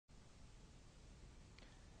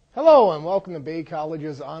Hello and welcome to Bay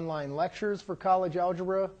College's online lectures for college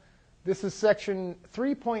algebra. This is section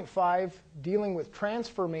 3.5 dealing with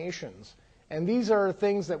transformations. And these are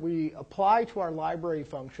things that we apply to our library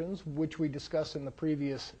functions, which we discussed in the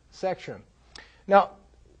previous section. Now,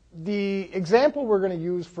 the example we're going to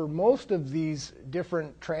use for most of these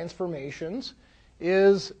different transformations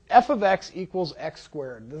is f of x equals x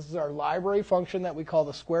squared. This is our library function that we call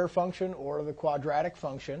the square function or the quadratic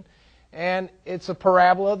function. And it's a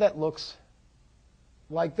parabola that looks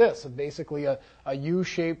like this, basically a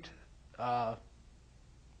U-shaped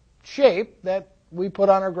shape that we put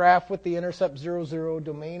on our graph with the intercept 0, 0,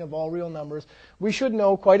 domain of all real numbers. We should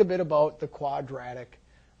know quite a bit about the quadratic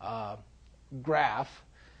graph.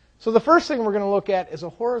 So the first thing we're going to look at is a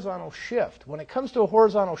horizontal shift. When it comes to a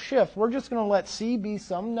horizontal shift, we're just going to let c be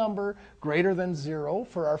some number greater than 0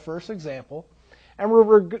 for our first example. And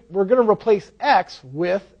we're going to replace x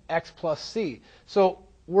with x plus c. So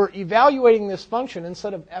we're evaluating this function.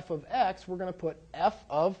 Instead of f of x, we're going to put f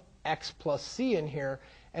of x plus c in here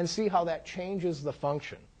and see how that changes the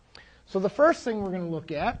function. So the first thing we're going to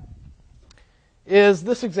look at is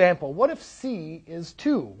this example. What if c is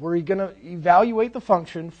 2? We're going to evaluate the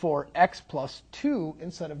function for x plus 2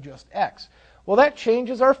 instead of just x. Well, that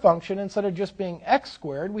changes our function. Instead of just being x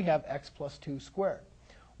squared, we have x plus 2 squared.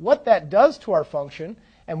 What that does to our function,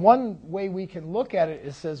 and one way we can look at it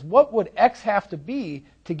is says, what would x have to be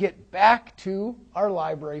to get back to our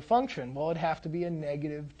library function? Well, it'd have to be a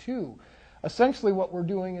negative 2. Essentially, what we're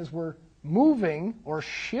doing is we're moving or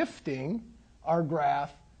shifting our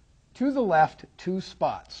graph to the left 2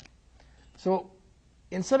 spots. So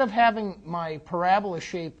instead of having my parabola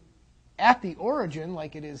shape at the origin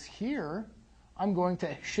like it is here, I'm going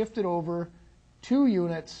to shift it over 2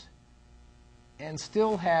 units and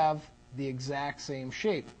still have the exact same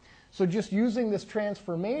shape. So just using this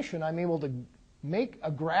transformation, I'm able to make a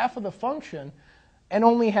graph of the function and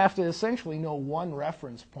only have to essentially know one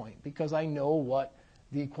reference point because I know what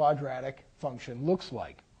the quadratic function looks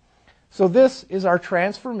like. So this is our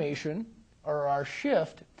transformation, or our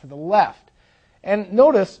shift, to the left. And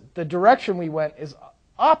notice the direction we went is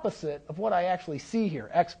opposite of what I actually see here.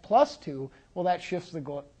 X plus 2, well, that shifts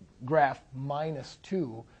the graph minus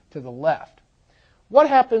 2 to the left. What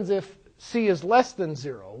happens if c is less than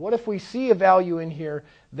 0? What if we see a value in here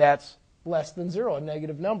that's less than 0, a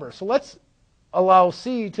negative number? So let's allow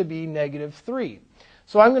c to be negative 3.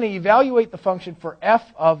 So I'm going to evaluate the function for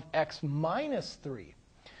f of x minus 3.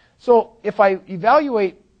 So if I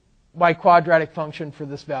evaluate my quadratic function for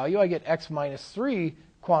this value, I get x minus 3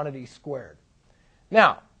 quantity squared.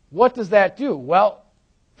 Now, what does that do? Well,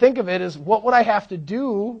 think of it as what would I have to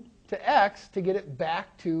do to x to get it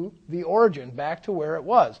back to the origin, back to where it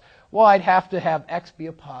was? Well, I'd have to have x be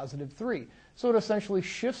a positive 3. So it essentially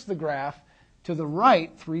shifts the graph to the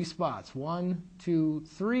right 3 spots. 1, 2,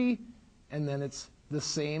 3, and then it's the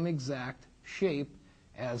same exact shape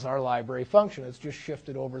as our library function. It's just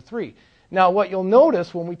shifted over 3. Now, what you'll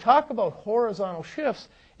notice when we talk about horizontal shifts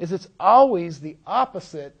is it's always the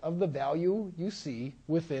opposite of the value you see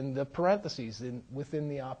within the parentheses, within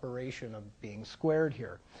the operation of being squared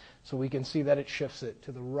here. So we can see that it shifts it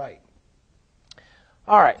to the right.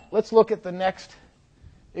 All right, let's look at the next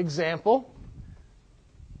example.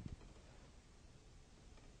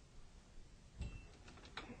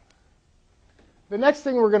 The next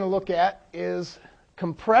thing we're going to look at is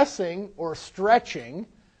compressing or stretching.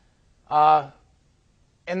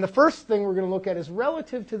 And the first thing we're going to look at is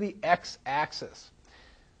relative to the x-axis.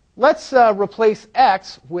 Let's replace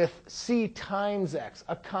x with c times x,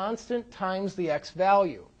 a constant times the x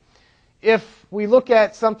value. If we look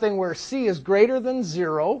at something where c is greater than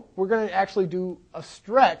 0, we're going to actually do a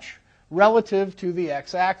stretch relative to the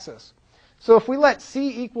x-axis. So if we let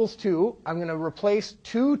c equals 2, I'm going to replace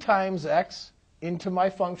 2 times x into my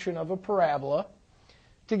function of a parabola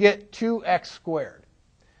to get 2x squared.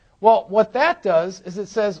 Well, what that does is it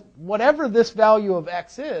says whatever this value of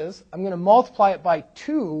x is, I'm going to multiply it by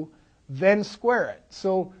 2, then square it.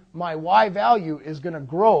 So my y value is going to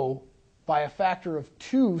grow by a factor of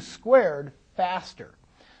 2 squared faster.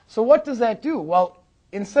 So what does that do? Well,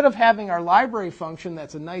 instead of having our library function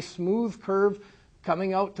that's a nice smooth curve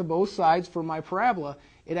coming out to both sides for my parabola,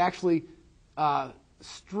 it actually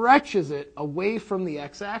stretches it away from the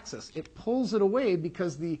x-axis. It pulls it away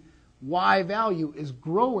because the y value is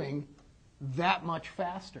growing that much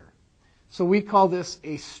faster. So we call this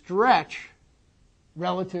a stretch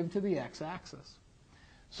relative to the x-axis.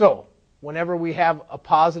 So whenever we have a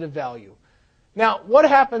positive value. Now, what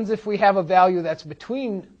happens if we have a value that's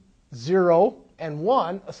between 0 and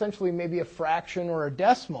 1, essentially maybe a fraction or a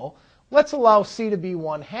decimal? Let's allow c to be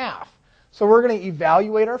 1/2. So we're going to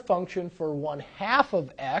evaluate our function for 1/2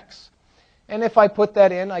 of x. And if I put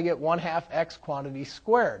that in, I get 1/2 x quantity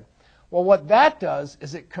squared. Well, what that does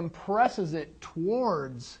is it compresses it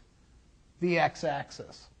towards the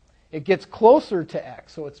x-axis. It gets closer to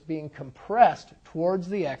x, so it's being compressed towards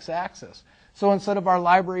the x-axis. So instead of our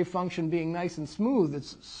library function being nice and smooth,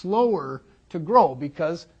 it's slower to grow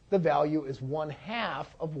because the value is 1/2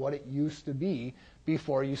 of what it used to be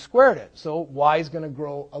before you squared it. So y is going to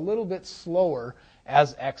grow a little bit slower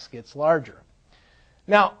as x gets larger.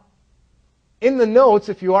 Now, in the notes,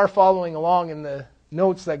 if you are following along in the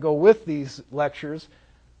notes that go with these lectures,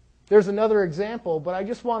 there's another example, but I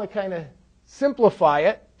just want to kind of simplify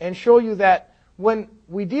it and show you that when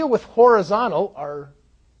we deal with horizontal, our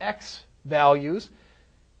x values,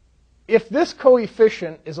 if this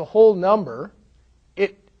coefficient is a whole number,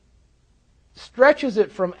 it stretches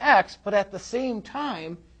it from x, but at the same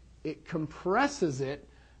time, it compresses it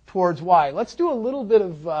towards y. Let's do a little bit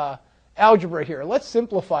of algebra here. Let's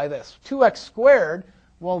simplify this. 2x squared,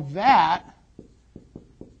 well, that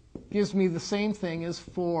gives me the same thing as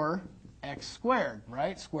 4x squared,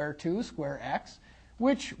 right? Square 2, square x,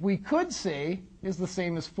 which we could say is the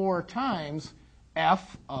same as 4 times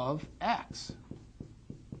f of x.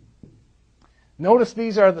 Notice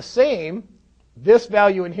these are the same. This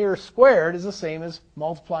value in here squared is the same as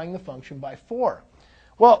multiplying the function by 4.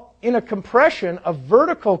 Well, in a compression, a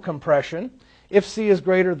vertical compression, if c is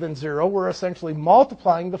greater than 0, we're essentially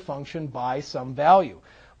multiplying the function by some value.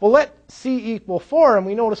 Well, let c equal 4, and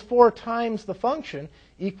we notice 4 times the function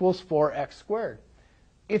equals 4x squared.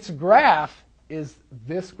 Its graph is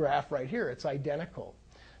this graph right here. It's identical.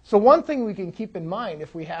 So one thing we can keep in mind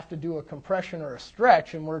if we have to do a compression or a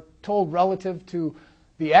stretch, and we're told relative to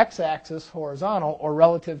the x-axis horizontal or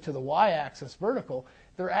relative to the y-axis vertical,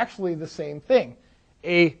 they're actually the same thing.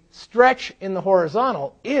 A stretch in the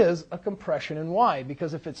horizontal is a compression in y,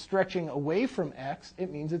 because if it's stretching away from x, it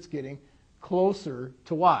means it's getting closer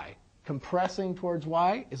to y. Compressing towards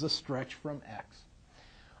y is a stretch from x.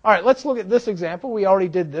 All right, let's look at this example. We already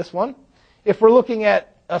did this one. If we're looking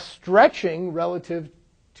at a stretching relative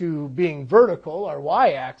to being vertical, our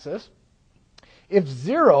y-axis, if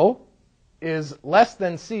 0 is less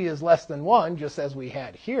than c is less than 1, just as we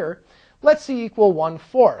had here, let c equal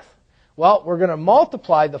 1/4. Well, we're going to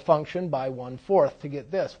multiply the function by 1/4 to get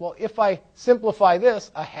this. Well, if I simplify this,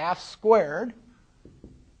 a half squared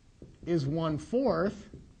is 1/4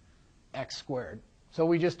 x squared. So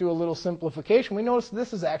we just do a little simplification. We notice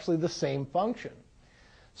this is actually the same function.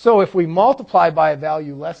 So if we multiply by a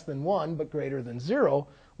value less than 1 but greater than 0,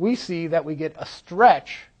 we see that we get a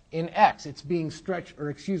stretch in x. It's being stretched, or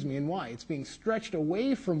excuse me, in y. It's being stretched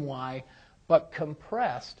away from y but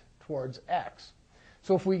compressed towards x.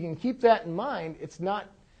 So if we can keep that in mind, it's not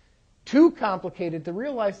too complicated to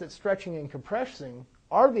realize that stretching and compressing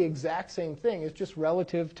are the exact same thing. It's just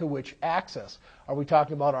relative to which axis. Are we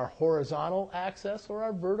talking about our horizontal axis or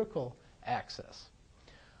our vertical axis?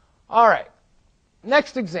 All right.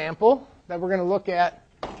 Next example that we're going to look at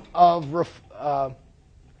of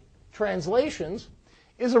translations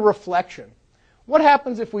is a reflection. What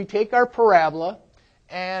happens if we take our parabola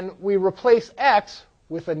and we replace x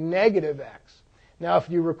with a negative x? Now, if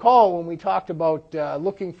you recall, when we talked about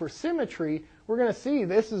looking for symmetry, we're going to see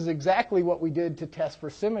this is exactly what we did to test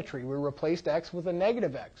for symmetry. We replaced x with a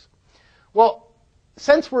negative x. Well,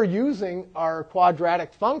 since we're using our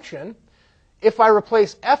quadratic function, if I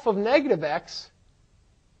replace f of negative x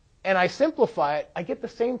and I simplify it, I get the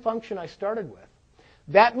same function I started with.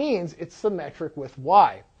 That means it's symmetric with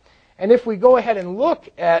y. And if we go ahead and look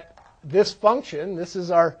at this function, this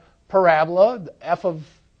is our parabola, f of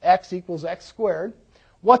x equals x squared.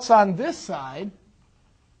 What's on this side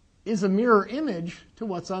is a mirror image to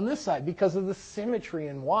what's on this side because of the symmetry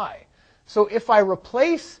in y. So if I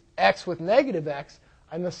replace x with negative x,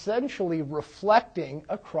 I'm essentially reflecting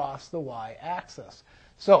across the y-axis.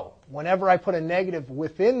 So whenever I put a negative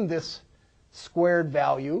within this squared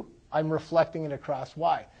value, I'm reflecting it across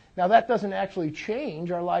y. Now that doesn't actually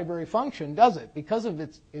change our library function, does it? Because of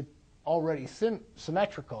it's already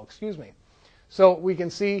symmetrical, excuse me. So we can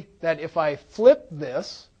see that if I flip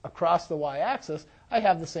this across the y-axis, I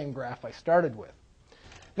have the same graph I started with.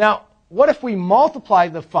 Now, what if we multiply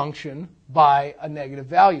the function by a negative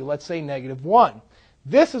value? Let's say -1.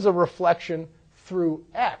 This is a reflection through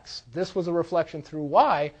x. This was a reflection through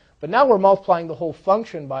y, but now we're multiplying the whole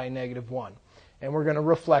function by a -1. And we're going to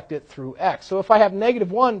reflect it through x. So if I have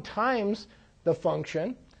 -1 times the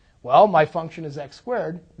function, well, my function is x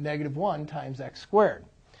squared, -1 times x squared.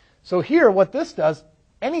 So here, what this does,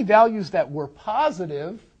 any values that were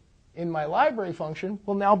positive in my library function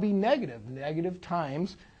will now be negative. Negative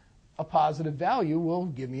times a positive value will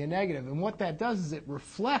give me a negative. And what that does is it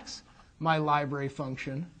reflects my library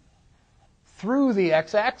function through the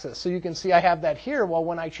x-axis. So you can see I have that here. Well,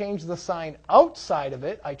 when I change the sign outside of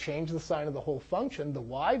it, I change the sign of the whole function, the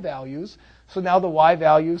y values. So now the y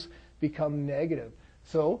values become negative.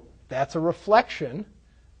 So that's a reflection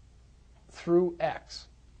through x.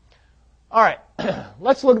 All right,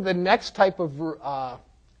 let's look at the next type of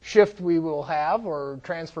shift we will have, or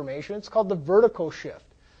transformation. It's called the vertical shift.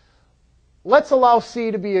 Let's allow c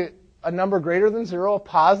to be a number greater than 0, a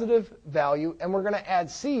positive value, and we're going to add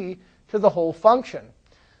c to the whole function.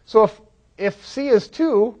 So if c is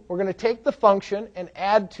 2, we're going to take the function and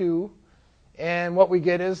add 2, and what we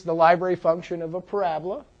get is the library function of a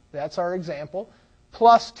parabola. That's our example,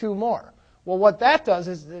 plus 2 more. Well, what that does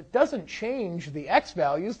is it doesn't change the x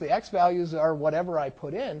values. The x values are whatever I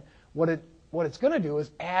put in. What it's going to do is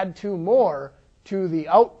add 2 more to the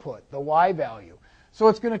output, the y value. So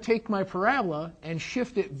it's going to take my parabola and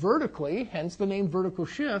shift it vertically, hence the name vertical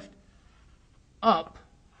shift, up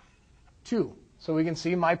 2. So we can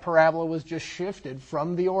see my parabola was just shifted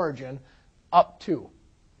from the origin up 2.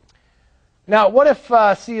 Now, what if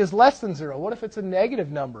c is less than 0? What if it's a negative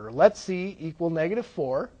number? Let c equal negative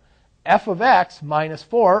 4. F of x minus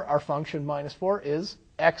 4, our function minus 4, is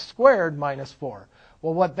x squared minus 4.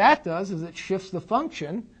 Well, what that does is it shifts the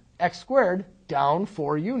function, x squared, down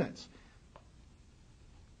 4 units.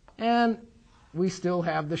 And we still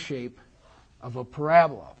have the shape of a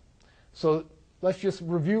parabola. So let's just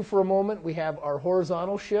review for a moment. We have our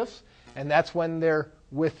horizontal shifts, and that's when they're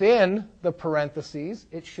within the parentheses.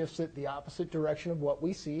 It shifts it the opposite direction of what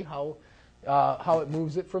we see, how it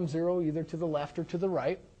moves it from 0 either to the left or to the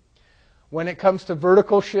right. When it comes to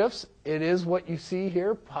vertical shifts, it is what you see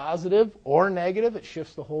here, positive or negative. It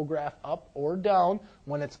shifts the whole graph up or down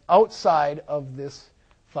when it's outside of this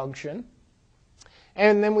function.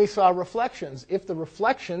 And then we saw reflections. If the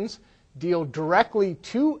reflections deal directly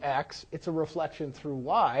to x, it's a reflection through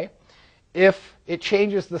y. If it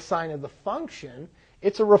changes the sign of the function,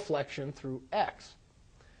 it's a reflection through x.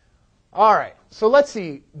 All right, so let's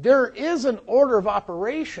see. There is an order of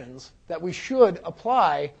operations that we should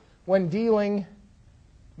apply when dealing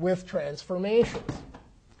with transformations.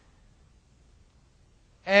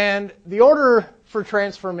 And the order for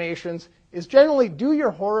transformations is generally do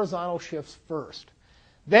your horizontal shifts first.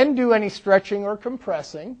 Then do any stretching or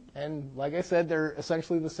compressing. And like I said, they're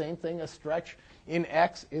essentially the same thing. A stretch in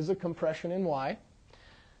x is a compression in y,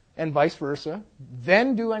 and vice versa.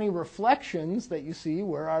 Then do any reflections that you see.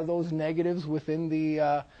 Where are those negatives within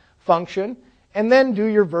the function? And then do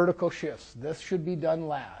your vertical shifts. This should be done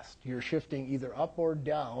last. You're shifting either up or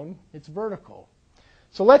down. It's vertical.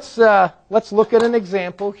 So let's look at an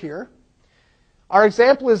example here. Our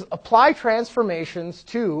example is apply transformations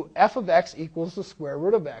to f of x equals the square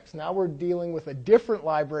root of x. Now we're dealing with a different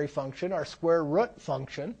library function, our square root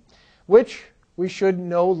function, which we should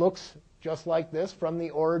know looks just like this from the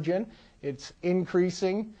origin. It's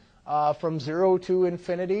increasing from 0 to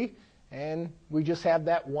infinity. And we just have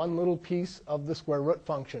that one little piece of the square root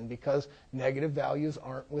function because negative values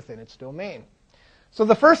aren't within its domain. So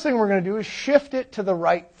the first thing we're going to do is shift it to the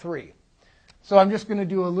right 3. So I'm just going to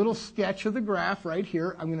do a little sketch of the graph right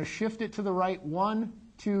here. I'm going to shift it to the right 1,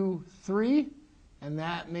 2, 3, and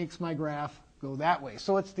that makes my graph go that way.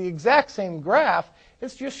 So it's the exact same graph.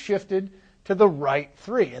 It's just shifted to the right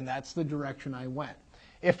 3, and that's the direction I went.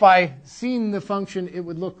 If I seen the function, it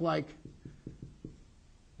would look like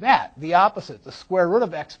that, the opposite, the square root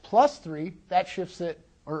of x plus 3, that shifts it,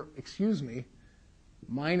 or excuse me,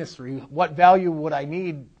 minus 3. What value would I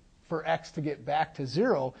need for x to get back to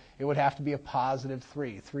 0? It would have to be a positive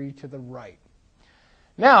 3, 3 to the right.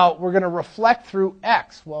 Now, we're going to reflect through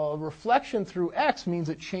x. Well, a reflection through x means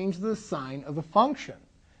it changes the sign of the function.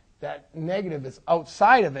 That negative is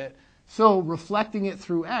outside of it. So reflecting it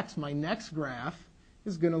through x, my next graph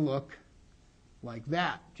is going to look like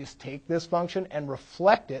that. Just take this function and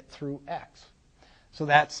reflect it through x. So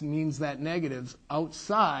that means that negative's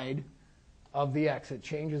outside of the x. It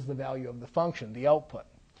changes the value of the function, the output.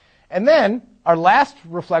 And then our last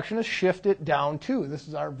reflection is shift it down 2. This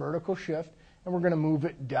is our vertical shift, and we're going to move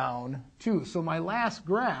it down 2. So my last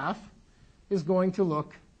graph is going to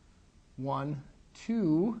look 1,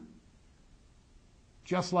 2,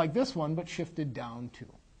 just like this one, but shifted down 2.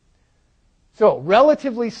 So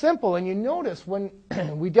relatively simple, and you notice when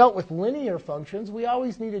we dealt with linear functions, we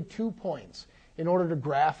always needed 2 points in order to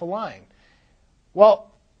graph a line.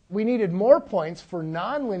 Well, we needed more points for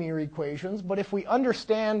nonlinear equations, but if we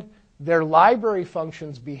understand their library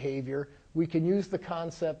functions behavior, we can use the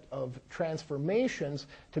concept of transformations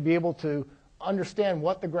to be able to understand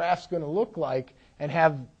what the graph's going to look like and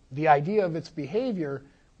have the idea of its behavior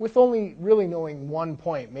with only really knowing one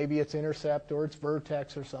point. Maybe its intercept or its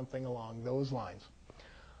vertex or something along those lines.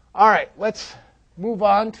 All right, let's move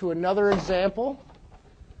on to another example.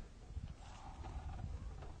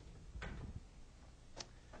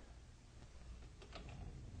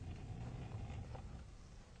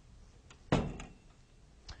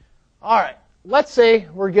 All right, let's say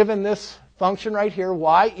we're given this function right here,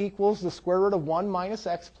 y equals the square root of 1 minus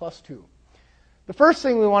x plus 2. The first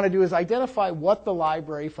thing we want to do is identify what the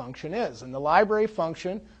library function is. And the library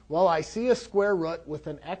function, well, I see a square root with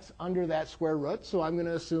an x under that square root, so I'm going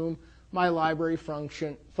to assume my library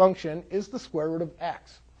function is the square root of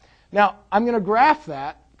x. Now, I'm going to graph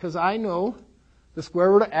that because I know the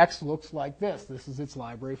square root of x looks like this. This is its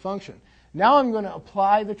library function. Now I'm going to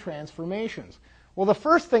apply the transformations. Well, the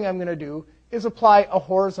first thing I'm going to do is apply a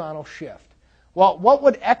horizontal shift. Well, what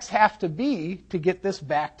would x have to be to get this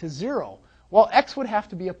back to 0? Well, x would have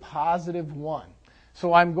to be a positive 1.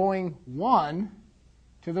 So I'm going 1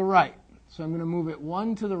 to the right. So I'm going to move it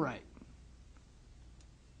 1 to the right.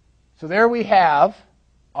 So there we have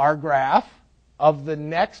our graph of the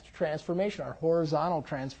next transformation, our horizontal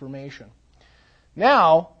transformation.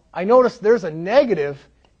 Now, I notice there's a negative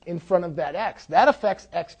in front of that x. That affects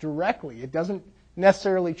x directly. It doesn't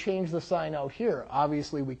necessarily change the sign out here.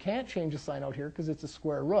 Obviously, we can't change the sign out here because it's a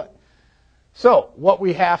square root. So what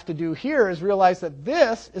we have to do here is realize that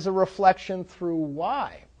this is a reflection through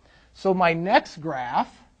y. So my next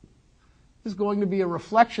graph is going to be a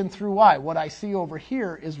reflection through y. What I see over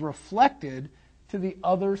here is reflected to the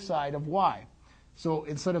other side of y. So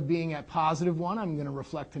instead of being at positive 1, I'm going to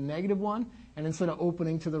reflect to negative 1. And instead of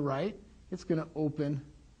opening to the right, it's going to open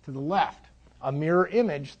to the left. A mirror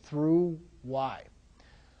image through y.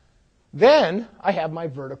 Then I have my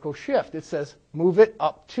vertical shift. It says move it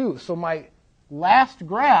up 2. So my last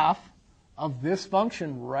graph of this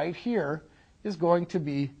function right here is going to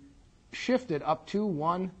be shifted up to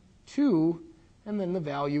 1, 2, and then the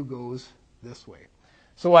value goes this way.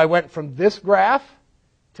 So I went from this graph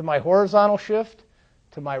to my horizontal shift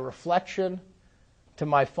to my reflection to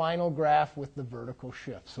my final graph with the vertical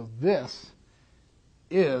shift. So this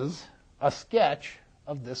is a sketch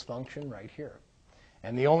of this function right here.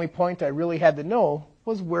 And the only point I really had to know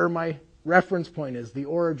was where my reference point is, the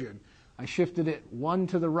origin. I shifted it 1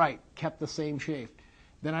 to the right, kept the same shape.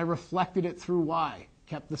 Then I reflected it through y,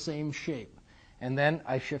 kept the same shape. And then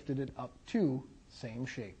I shifted it up 2, same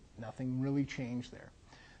shape. Nothing really changed there.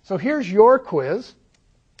 So here's your quiz.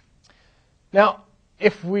 Now,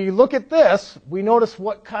 if we look at this, we notice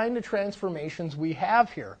what kind of transformations we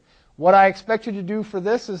have here. What I expect you to do for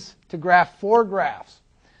this is to graph 4 graphs.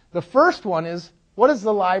 The first one is, what is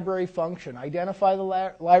the library function? Identify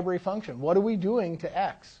the library function. What are we doing to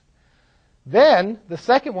x? Then the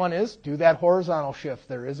second one is, do that horizontal shift.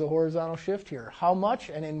 There is a horizontal shift here. How much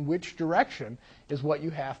and in which direction is what you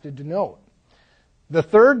have to denote. The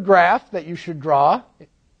third graph that you should draw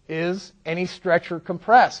is any stretch or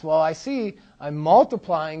compress. Well, I see I'm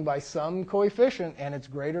multiplying by some coefficient and it's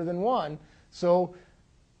greater than 1. So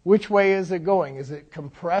which way is it going? Is it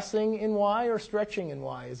compressing in y or stretching in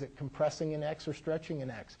y? Is it compressing in x or stretching in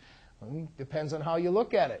x? Well, depends on how you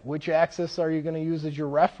look at it. Which axis are you going to use as your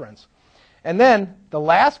reference? And then the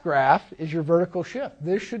last graph is your vertical shift.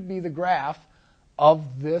 This should be the graph of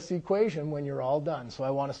this equation when you're all done. So I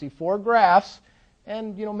want to see 4 graphs,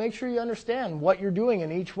 and make sure you understand what you're doing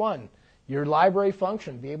in each one. Your library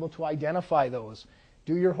function, be able to identify those.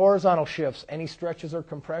 Do your horizontal shifts, any stretches or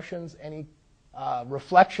compressions, any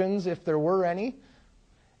reflections if there were any.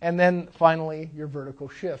 And then finally your vertical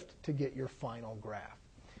shift to get your final graph.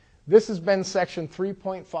 This has been section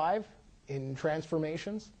 3.5 in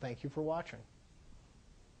transformations. Thank you for watching.